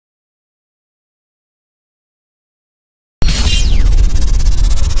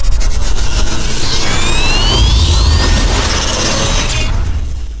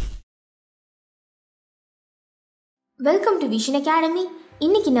Welcome to vision academy.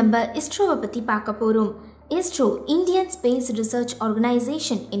 இன்னைக்கு நம்ம இஸ்ரோவை பற்றி பார்க்க போகிறோம். ISRO Indian space research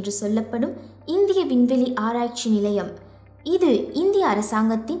organisation என்று சொல்லப்படும் இந்திய விண்வெளி ஆராய்ச்சி நிலையம். இது இந்திய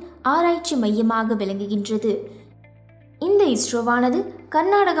அரசாங்கத்தின் ஆராய்ச்சி மையமாக விளங்குகின்றது. இந்த இஸ்ரோவானது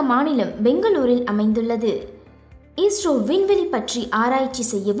கர்நாடக மாநிலம் பெங்களூரில் அமைந்துள்ளது. இஸ்ரோ விண்வெளி பற்றி ஆராய்ச்சி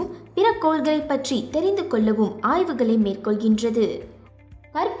செய்யவும் பிற கோள்களை பற்றி தெரிந்து கொள்ளவும் ஆய்வுகளை மேற்கொள்கின்றது.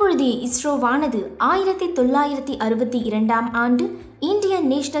 தற்பொழுதைய இஸ்ரோவானது 1962ஆம் ஆண்டு Indian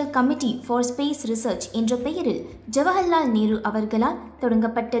national committee for space research என்ற பெயரில் ஜவஹர்லால் நேரு அவர்களால்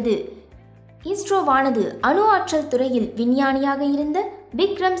தொடங்கப்பட்டது. இஸ்ரோவானது அணு ஆற்றல் துறையில் விஞ்ஞானியாக இருந்த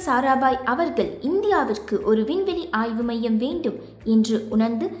விக்ரம் சாராபாய் அவர்கள் இந்தியாவிற்கு ஒரு விண்வெளி ஆய்வு மையம் வேண்டும் என்று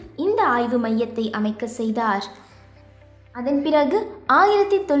உணர்ந்து இந்த ஆய்வு மையத்தை அமைக்க செய்தார். அதன் பிறகு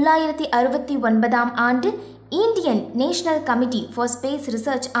 1969ஆம் ஆண்டு Indian national committee for space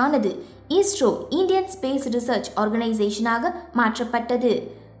research ஆனது இஸ்ரோ இந்தியன் ஸ்பேஸ் ரிசர்ச் ஆர்கனைசேஷனாக மாற்றப்பட்டது.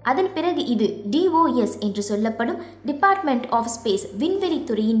 அதன் பிறகு இது DOS என்று சொல்லப்படும் டிபார்ட்மெண்ட் ஆஃப் ஸ்பேஸ் விண்வெளி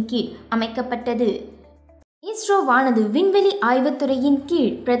துறையின் கீழ் அமைக்கப்பட்டது. இஸ்ரோவானது விண்வெளி ஆய்வுத்துறையின்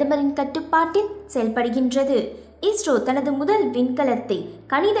கீழ் பிரதமரின் கட்டுப்பாட்டில் செயல்படுகின்றது. இஸ்ரோ தனது முதல் விண்கலத்தை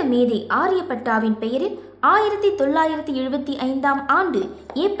கணித மேதை ஆரியப்பட்டாவின் பெயரில் 1975ஆம் ஆண்டு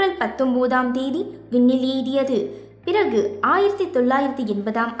ஏப்ரல் 19ஆம் தேதி விண்ணில் ஏறியது. பிறகு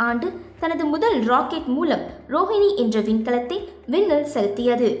 1980ஆம் ஆண்டு தனது முதல் ராக்கெட் மூலம் ரோஹிணி என்ற விண்கலத்தை விண்ணில்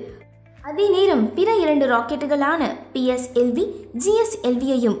செலுத்தியது. அதே நேரம் பிற 2 ராக்கெட்டுகளான PSLV,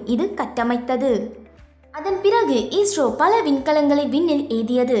 GSLVயையும் இது கட்டமைத்தது. அதன் பிறகு இஸ்ரோ பல விண்கலங்களை விண்ணில்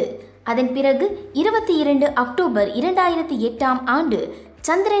ஏதியது. அதன் பிறகு 22 அக்டோபர் 2008ஆம் ஆண்டு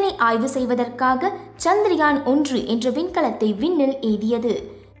சந்திரனை ஆய்வு செய்வதற்காக சந்திரயான் 1 என்ற விண்கலத்தை விண்ணில் ஏதியது.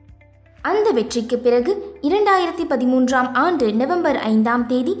 அந்த வெற்றிக்கு பிறகு 2013ஆம் ஆண்டு நவம்பர் 5ஆம்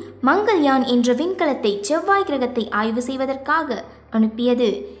தேதி மங்கள்யான் என்ற விண்கலத்தை செவ்வாய் கிரகத்தை ஆய்வு செய்வதற்காக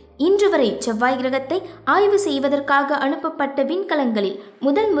அனுப்பியது. இன்று வரை செவ்வாய் கிரகத்தை ஆய்வு செய்வதற்காக அனுப்பப்பட்ட விண்கலங்களில்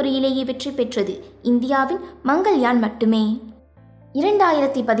முதல் முறையிலேயே வெற்றி பெற்றது இந்தியாவின் மங்கள்யான் மட்டுமே.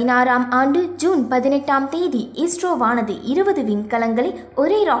 2016ஆம் ஆண்டு ஜூன் 18ஆம் தேதி இஸ்ரோவானது 20 விண்கலங்களை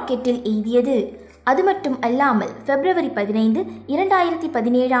ஒரே ராக்கெட்டில் எய்தியது. அது மட்டும் அல்லாமல் பிப்ரவரி 15,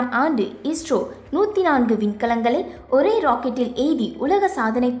 2017ஆம் ஆண்டு இஸ்ரோ 104 விண்கலங்களை ஒரே ராக்கெட்டில் எய்தி உலக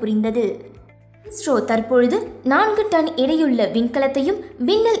சாதனை புரிந்தது. இஸ்ரோ தற்பொழுது 4 டன் எடையுள்ள விண்கலத்தையும்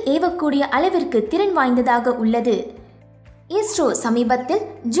விண்ணில் ஏவக்கூடிய அளவிற்கு திறன் வாய்ந்ததாக உள்ளது. இஸ்ரோ சமீபத்தில்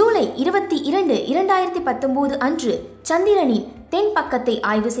ஜூலை 22, 2019 அன்று சந்திரனின் தென் பக்கத்தை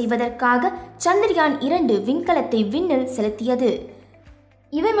ஆய்வு செய்வதற்காக சந்திரயான் 2 விண்கலத்தை விண்ணில் செலுத்தியது.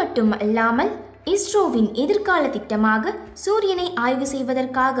 இவை மட்டும் அல்லாமல் இஸ்ரோவின் எதிர்கால திட்டமாக சூரியனை ஆய்வு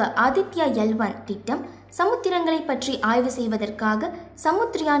செய்வதற்காக ஆதித்யா L1 திட்டம், சமுத்திரங்களை பற்றி ஆய்வு செய்வதற்காக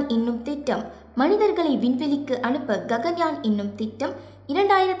சமுத்திரயான் என்னும் திட்டம், மனிதர்களை விண்வெளிக்கு அனுப்ப ககன்யான் என்னும் திட்டம்,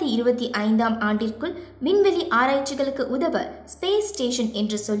 2025ஆம் ஆண்டிற்குள் விண்வெளி ஆராய்ச்சிகளுக்கு உதவ ஸ்பேஸ் ஸ்டேஷன்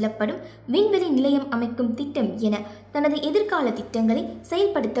என்று சொல்லப்படும் விண்வெளி நிலையம் அமைக்கும் திட்டம் என தனது எதிர்கால திட்டங்களை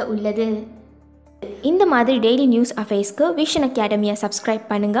செயல்படுத்த உள்ளது. இந்த மாதிரி டெய்லி நியூஸ் அஃபேர்ஸ்க்கு விஷன் அகாடமியை சப்ஸ்கிரைப்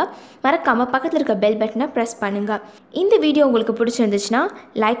பண்ணுங்கள். மறக்காமல் பக்கத்தில் இருக்க பெல் பட்டனை ப்ரெஸ் பண்ணுங்கள். இந்த வீடியோ உங்களுக்கு பிடிச்சிருந்துச்சுன்னா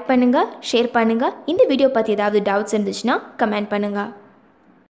லைக் பண்ணுங்கள், ஷேர் பண்ணுங்கள். இந்த வீடியோ பற்றி ஏதாவது டவுட்ஸ் இருந்துச்சுன்னா கமெண்ட் பண்ணுங்கள்.